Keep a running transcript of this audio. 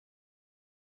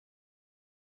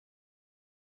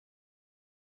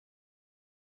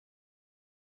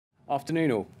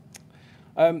Afternoon all.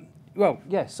 Well,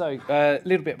 yeah, so a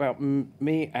little bit about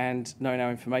me and Know Now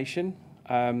information.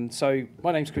 So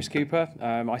my name's Chris Cooper.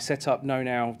 I set up Know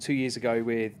Now 2 years ago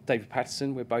with David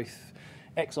Patterson. We're both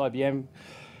ex-IBM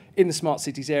in the smart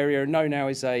cities area. Know Now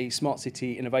is a smart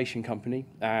city innovation company.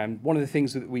 And one of the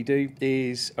things that we do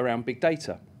is around big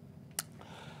data.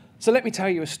 So let me tell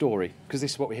you a story, because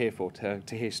this is what we're here for,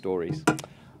 to hear stories.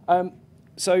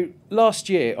 So last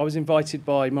year, I was invited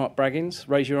by Mark Braggins.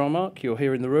 Raise your arm, Mark. You're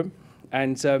here in the room.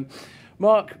 And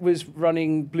Mark was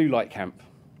running Blue Light Camp.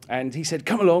 And he said,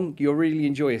 come along, you'll really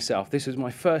enjoy yourself. This was my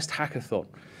first hackathon.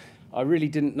 I really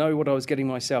didn't know what I was getting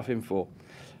myself in for.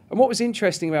 And what was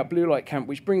interesting about Blue Light Camp,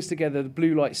 which brings together the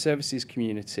Blue Light Services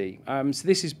community. So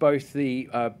this is both the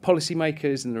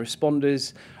policymakers and the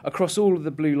responders across all of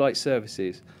the Blue Light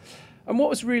services. And what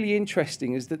was really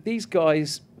interesting is that these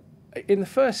guys, in the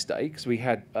first day, because we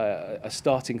had a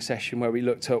starting session where we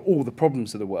looked at all the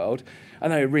problems of the world,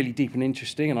 and they were really deep and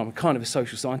interesting, and I'm kind of a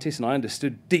social scientist, and I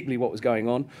understood deeply what was going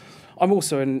on. I'm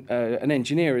also an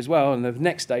engineer as well, and the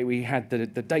next day we had the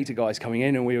data guys coming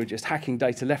in, and we were just hacking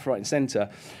data left, right, and centre.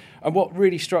 And what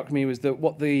really struck me was that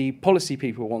what the policy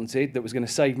people wanted, that was going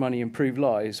to save money, improve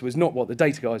lives, was not what the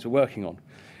data guys were working on.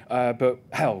 But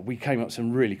hell, we came up with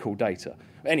some really cool data.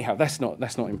 Anyhow, that's not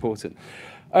important.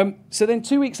 So then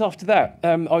 2 weeks after that,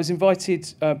 I was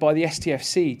invited by the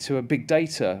STFC to a big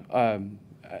data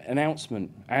announcement,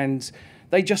 and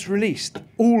they just released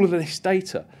all of this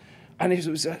data, and it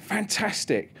was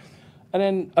fantastic. And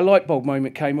then a light bulb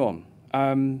moment came on,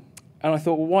 and I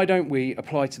thought, well, why don't we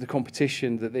apply to the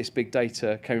competition that this big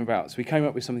data came about? So we came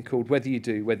up with something called Whether You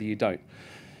Do, Whether You Don't.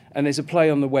 And there's a play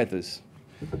on the weathers.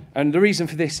 And the reason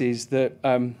for this is that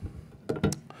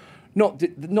not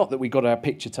that we got our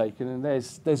picture taken, and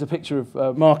there's a picture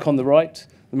of Mark on the right,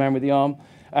 the man with the arm,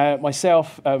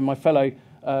 myself, my fellow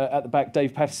at the back,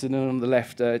 Dave Patterson, and on the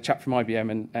left, a chap from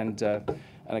IBM and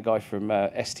a guy from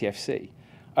STFC.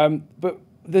 But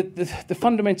the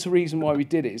fundamental reason why we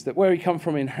did it is that where we come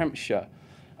from in Hampshire,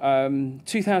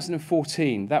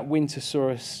 2014, that winter saw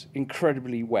us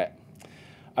incredibly wet.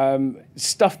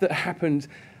 Stuff that happened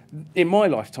in my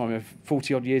lifetime of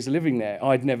 40-odd years of living there,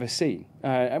 I'd never seen.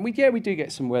 And we do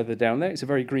get some weather down there. It's a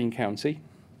very green county.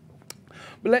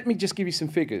 But let me just give you some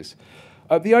figures.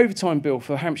 The overtime bill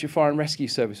for Hampshire Fire and Rescue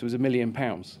Service was £1 million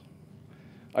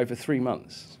over 3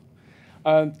 months.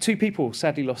 2 people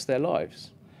sadly lost their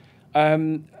lives. A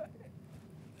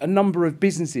number of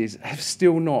businesses have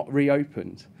still not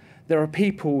reopened. There are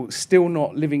people still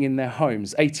not living in their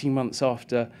homes 18 months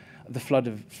after the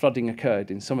flooding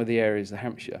occurred in some of the areas of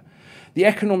Hampshire. The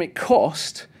economic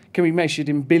cost can be measured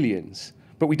in billions,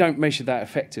 but we don't measure that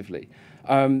effectively.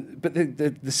 But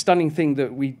the stunning thing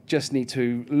that we just need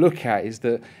to look at is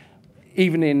that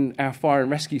even in our fire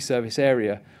and rescue service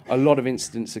area, a lot of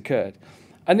incidents occurred.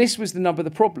 And this was the nub of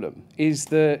the problem, is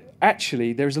that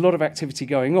actually there is a lot of activity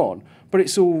going on, but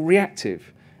it's all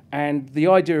reactive. And the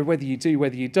idea of whether you do,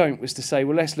 whether you don't, was to say,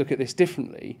 well, let's look at this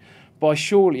differently. By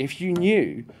surely, if you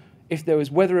knew if there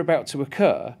was weather about to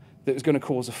occur that was going to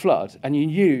cause a flood, and you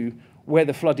knew where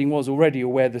the flooding was already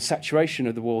or where the saturation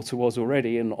of the water was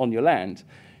already on your land,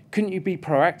 couldn't you be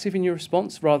proactive in your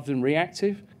response rather than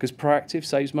reactive? Because proactive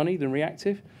saves money than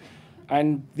reactive.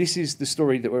 And this is the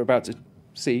story that we're about to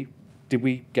see. Did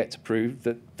we get to prove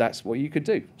that that's what you could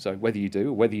do? So whether you do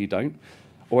or whether you don't,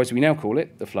 or as we now call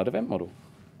it, the flood event model.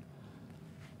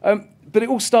 But it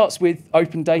all starts with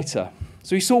open data.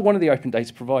 So we saw one of the open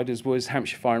data providers was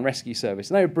Hampshire Fire and Rescue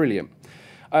Service, and they were brilliant.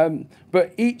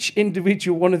 But each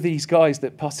individual one of these guys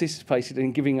that participated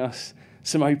in giving us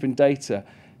some open data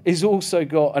has also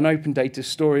got an open data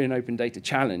story and open data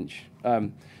challenge.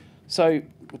 So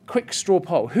quick straw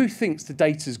poll, who thinks the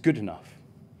data's good enough?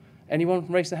 Anyone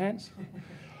raise their hands?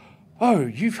 Oh,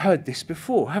 you've heard this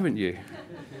before, haven't you?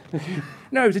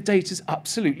 No, the data's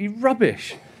absolutely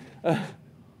rubbish.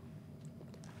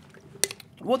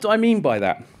 What do I mean by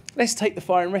that? Let's take the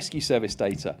fire and rescue service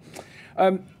data.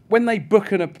 When they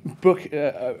book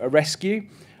a rescue,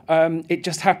 it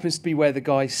just happens to be where the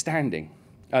guy's standing.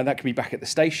 That could be back at the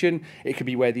station. It could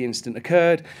be where the incident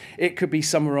occurred. It could be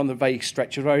somewhere on the vague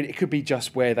stretch of road. It could be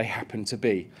just where they happen to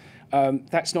be.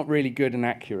 That's not really good and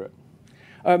accurate.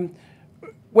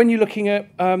 When you're looking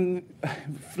at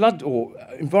flood or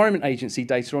Environment Agency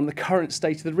data on the current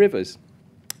state of the rivers,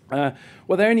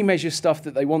 Well, they only measure stuff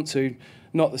that they want to,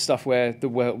 not the stuff where the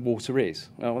water is.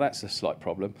 Well, that's a slight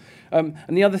problem. And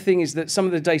the other thing is that some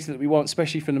of the data that we want,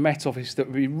 especially from the Met Office, that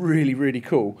would be really, really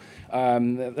cool,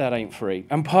 that ain't free.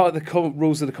 And part of the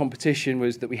rules of the competition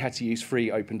was that we had to use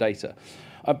free open data.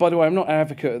 By the way, I'm not an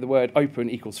advocate of the word open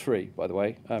equals free, by the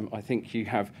way. I think you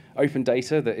have open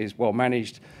data that is well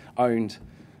managed, owned,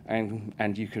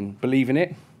 and you can believe in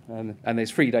it. And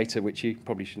there's free data, which you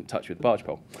probably shouldn't touch with a barge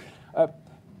pole.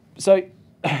 So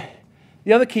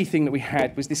the other key thing that we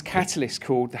had was this catalyst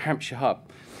called the Hampshire Hub.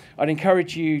 I'd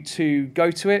encourage you to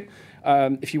go to it.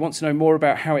 If you want to know more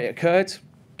about how it occurred,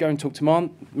 go and talk to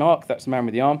Mark, that's the man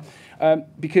with the arm,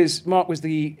 because Mark was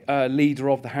the leader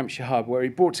of the Hampshire Hub, where he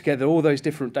brought together all those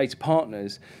different data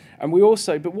partners. And we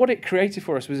also, but what it created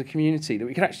for us was a community that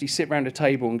we could actually sit around a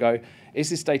table and go, is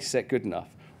this data set good enough?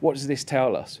 What does this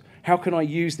tell us? How can I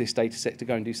use this data set to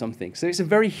go and do something? So it's a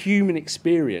very human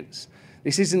experience.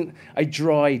 This isn't a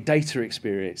dry data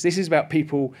experience. This is about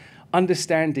people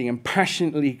understanding and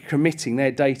passionately committing their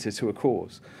data to a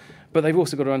cause. But they've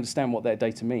also got to understand what their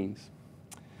data means.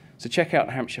 So check out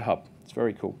the Hampshire Hub. It's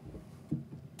very cool.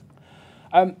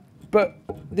 But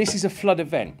this is a flood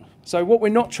event. So what we're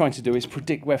not trying to do is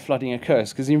predict where flooding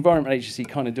occurs, because the Environment Agency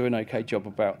kind of do an okay job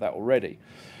about that already.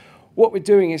 What we're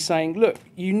doing is saying, look,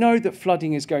 you know that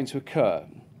flooding is going to occur.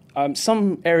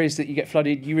 Some areas that you get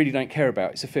flooded, you really don't care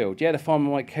about. It's a field. Yeah, the farmer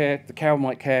might care, the cow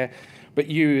might care, but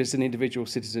you as an individual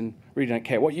citizen really don't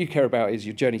care. What you care about is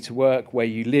your journey to work, where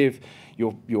you live,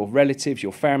 your relatives,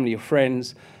 your family, your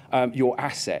friends, your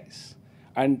assets.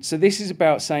 And so this is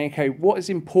about saying, okay, what is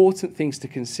important things to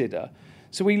consider?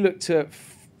 So we looked at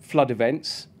flood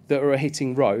events that are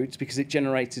hitting roads because it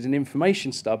generated an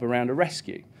information stub around a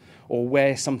rescue or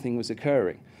where something was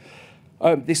occurring.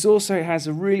 This also has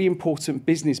a really important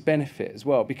business benefit as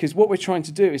well, because what we're trying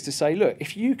to do is to say, look,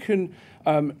 if you can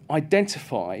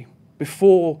identify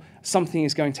before something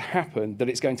is going to happen, that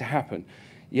it's going to happen.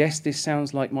 Yes, this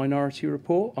sounds like Minority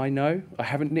Report, I know. I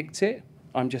haven't nicked it.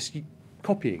 I'm just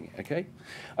copying it, okay?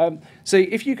 So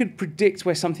if you could predict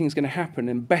where something's going to happen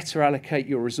and better allocate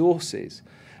your resources,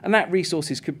 and that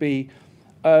resources could be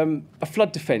a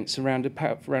flood defence around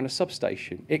a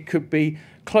substation. It could be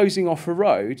closing off a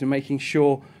road and making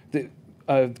sure that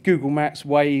Google Maps,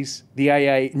 Waze, the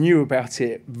AA knew about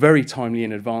it very timely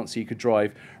in advance so you could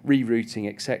drive, rerouting,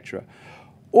 etc.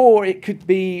 Or it could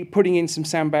be putting in some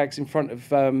sandbags in front of,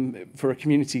 for a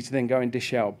community to then go and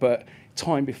dish out, but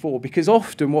time before. Because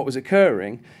often what was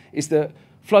occurring is that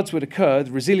floods would occur,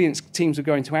 the resilience teams would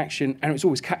go into action, and it was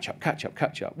always catch up, catch up,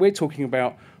 catch up. We're talking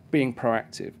about being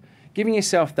proactive. Giving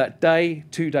yourself that day,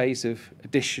 2 days of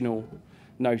additional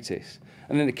notice.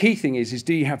 And then the key thing is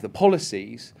do you have the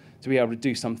policies to be able to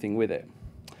do something with it?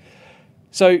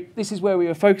 So this is where we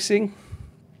were focusing.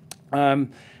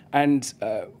 And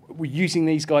we're using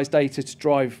these guys' data to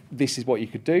drive this is what you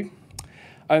could do.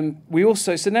 We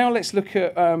also, so now let's look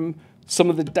at some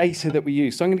of the data that we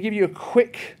use. So I'm going to give you a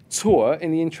quick tour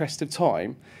in the interest of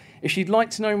time. If you'd like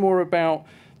to know more about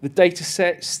the data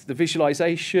sets, the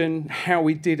visualization, how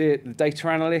we did it, the data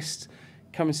analyst,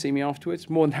 come and see me afterwards.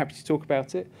 More than happy to talk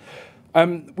about it.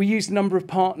 We used a number of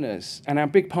partners, and our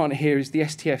big partner here is the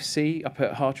STFC up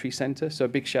at Hartree Centre, so a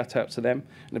big shout out to them,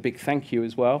 and a big thank you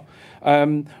as well.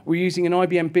 We're using an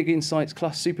IBM Big Insights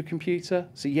Class supercomputer,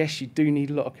 so yes, you do need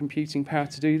a lot of computing power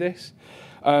to do this.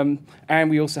 And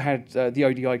we also had the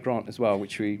ODI grant as well,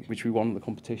 which we won the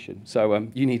competition. So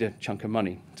you need a chunk of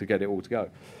money to get it all to go.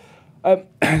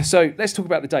 So let's talk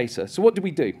about the data. So what did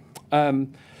we do?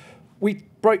 We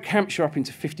broke Hampshire up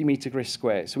into 50-metre grid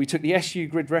squares. So we took the SU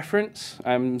grid reference.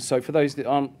 So for those that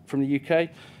aren't from the UK,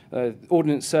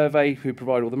 Ordnance Survey, who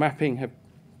provide all the mapping, have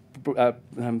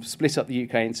split up the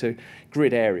UK into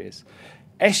grid areas.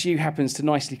 SU happens to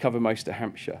nicely cover most of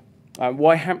Hampshire.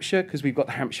 Why Hampshire? Because we've got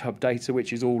the Hampshire Hub data,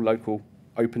 which is all local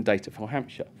open data for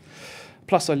Hampshire.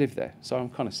 Plus, I live there, so I'm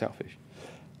kind of selfish.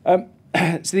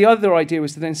 So the other idea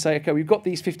was to then say, okay, we've got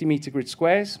these 50-metre grid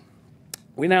squares.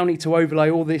 We now need to overlay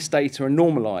all this data and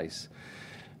normalise.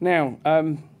 Now,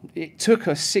 it took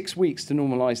us 6 weeks to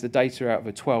normalise the data out of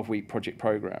a 12-week project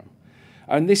programme.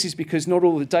 And this is because not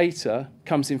all the data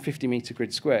comes in 50-metre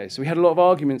grid squares. So we had a lot of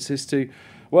arguments as to,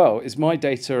 well, is my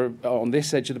data on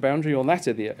this edge of the boundary or on that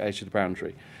edge of the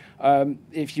boundary?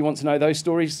 If you want to know those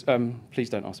stories, please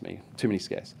don't ask me. Too many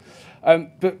scares.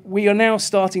 But we are now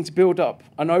starting to build up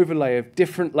an overlay of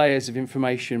different layers of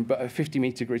information, but at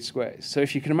 50-metre grid squares. So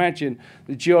if you can imagine,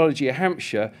 the geology of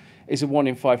Hampshire is a 1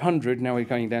 in 500. Now we're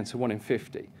going down to 1 in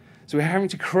 50. So we're having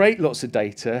to create lots of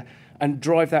data and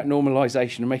drive that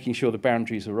normalisation and making sure the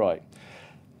boundaries are right.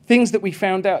 Things that we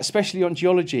found out, especially on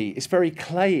geology, it's very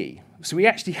clayey. So we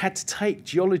actually had to take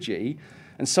geology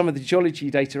and some of the geology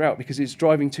data out because it's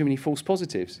driving too many false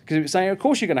positives. Because it was saying, of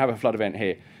course you're going to have a flood event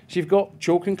here. So you've got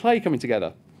chalk and clay coming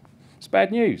together. It's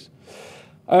bad news.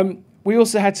 We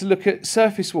also had to look at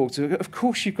surface water. Of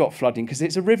course you've got flooding because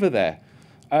it's a river there.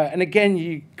 And again,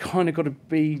 you kind of got to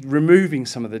be removing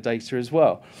some of the data as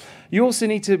well. You also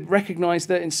need to recognise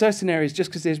that in certain areas, just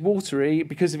because there's watery,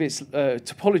 because of its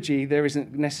topology, there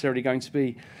isn't necessarily going to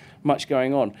be much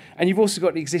going on. And you've also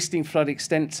got the existing flood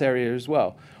extents area as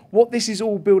well. What this is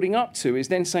all building up to is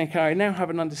then saying, okay, I now have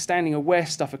an understanding of where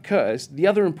stuff occurs. The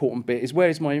other important bit is where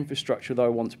is my infrastructure that I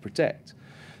want to protect?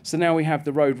 So now we have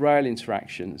the road-rail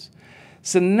interactions.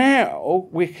 So now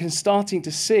we're starting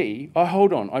to see, oh,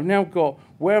 hold on, I've now got,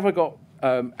 where have I got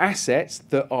assets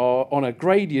that are on a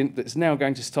gradient that's now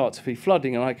going to start to be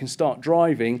flooding, and I can start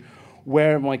driving,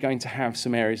 where am I going to have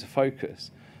some areas of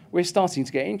focus? We're starting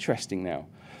to get interesting now.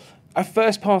 Our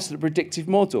first pass of the predictive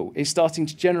model is starting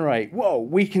to generate, whoa,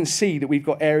 we can see that we've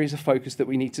got areas of focus that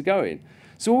we need to go in.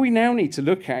 So all we now need to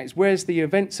look at is where's the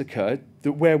events occurred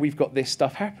that where we've got this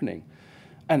stuff happening.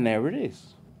 And there it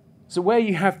is. So where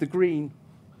you have the green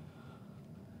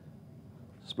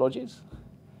splodges,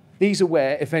 these are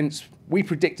where events we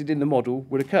predicted in the model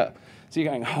would occur. So you're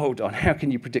going, hold on, how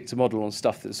can you predict a model on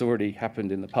stuff that's already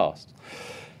happened in the past?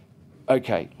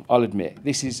 Okay, I'll admit,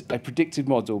 this is a predicted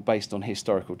model based on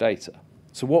historical data.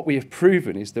 So what we have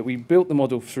proven is that we built the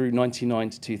model through 1999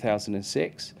 to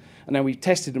 2006, and then we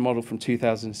tested the model from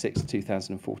 2006 to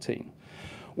 2014.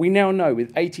 We now know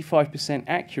with 85%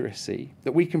 accuracy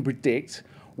that we can predict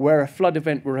where a flood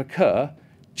event will occur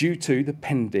due to the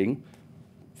pending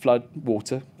flood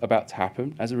water about to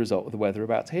happen as a result of the weather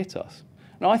about to hit us.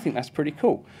 And I think that's pretty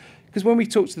cool, because when we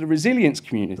talk to the resilience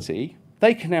community,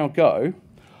 they can now go,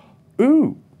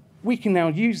 ooh, we can now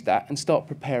use that and start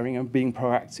preparing and being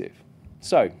proactive.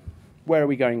 So, where are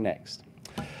we going next?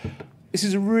 This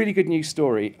is a really good news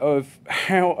story of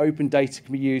how open data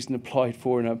can be used and applied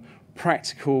for in a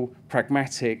practical,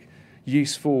 pragmatic,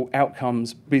 useful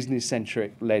outcomes,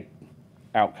 business-centric led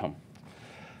outcome.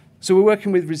 So we're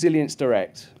working with Resilience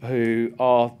Direct, who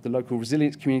are the local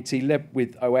resilience community, led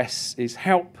with OS's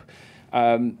help,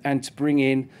 and to bring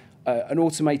in an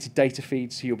automated data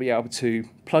feed so you'll be able to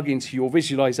plug into your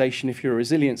visualization if you're a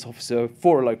resilience officer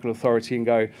for a local authority and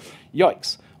go,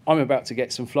 yikes, I'm about to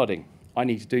get some flooding. I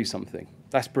need to do something.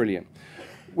 That's brilliant.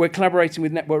 We're collaborating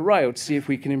with Network Rail to see if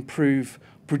we can improve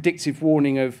predictive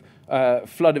warning of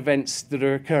flood events that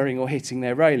are occurring or hitting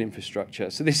their rail infrastructure.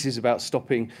 So this is about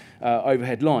stopping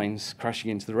overhead lines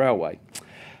crashing into the railway.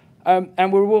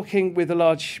 And we're working with a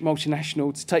large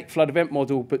multinational to take flood event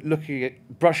model, but looking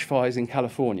at brush fires in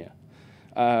California.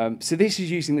 So this is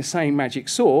using the same magic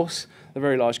source, a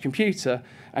very large computer,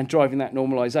 and driving that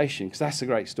normalization, because that's a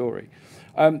great story.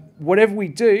 Whatever we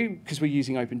do, because we're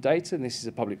using open data, and this is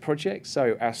a public project,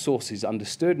 so our source is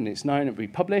understood and it's known and will be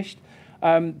published.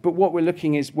 But what we're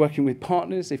looking is working with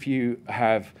partners. If you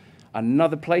have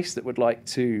another place that would like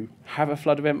to have a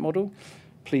flood event model,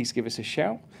 please give us a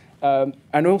shout.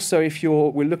 And also, if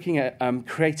we're looking at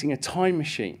creating a time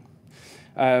machine,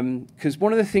 because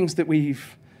one of the things that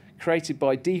we've created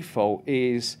by default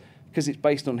is, because it's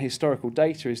based on historical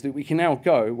data, is that we can now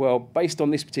go, well, based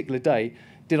on this particular day,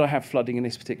 did I have flooding in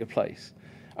this particular place?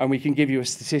 And we can give you a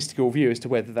statistical view as to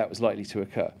whether that was likely to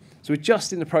occur. So we're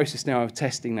just in the process now of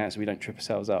testing that so we don't trip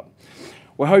ourselves up.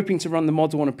 We're hoping to run the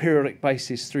model on a periodic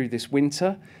basis through this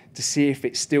winter to see if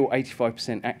it's still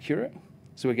 85% accurate.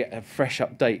 So we get a fresh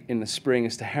update in the spring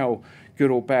as to how good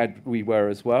or bad we were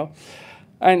as well.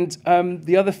 And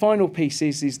the other final piece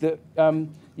is that,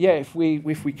 yeah, if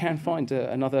we can find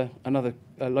another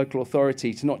local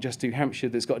authority to not just do Hampshire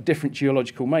that's got a different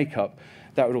geological makeup,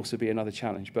 that would also be another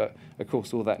challenge. But, of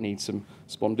course, all that needs some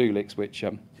spondoolics, which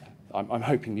I'm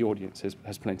hoping the audience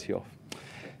has plenty of.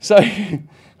 So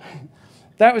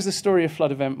that was the story of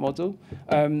Flood Event Model.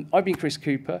 I've been Chris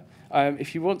Cooper.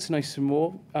 If you want to know some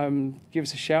more, give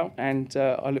us a shout, and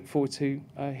I look forward to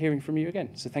hearing from you again.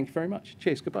 So thank you very much.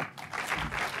 Cheers. Goodbye.